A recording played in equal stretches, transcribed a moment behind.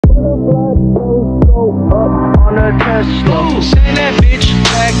On a Tesla, send that bitch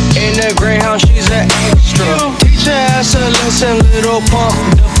back in the Greyhound, she's an extra. Teach her ass a lesson, little pump,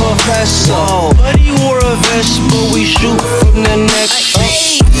 the professor. But he wore a vest, but we shoot from the neck up.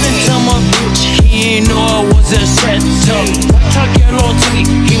 Been tell my bitch he ain't know I was a setup. White truck, yellow tee,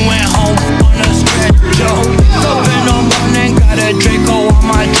 he went home on a stretcher. Up in the morning, got a Draco on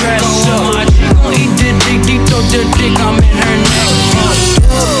my dresser. She gon' eat the dick, deep throat the dick, I'm in her neck.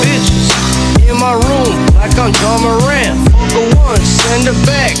 Bitches in my room like I'm John Moran. Fuck a one, send her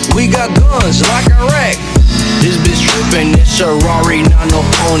back. We got guns like Iraq. This bitch trippin', it's a Rari, not no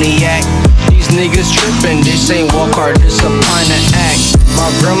Pontiac. These niggas trippin', this ain't walk hard, this a pint of act. My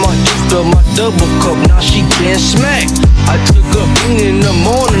grandma just filled my double cup, now she getting smacked. I took a bean in the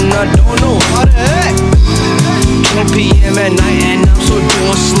morning, I don't know how to act. 10 p.m. at night and I'm so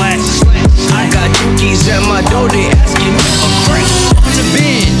doing slacks. I got chickies at my door, they asking me for crack. On the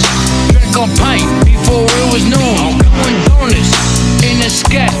bench,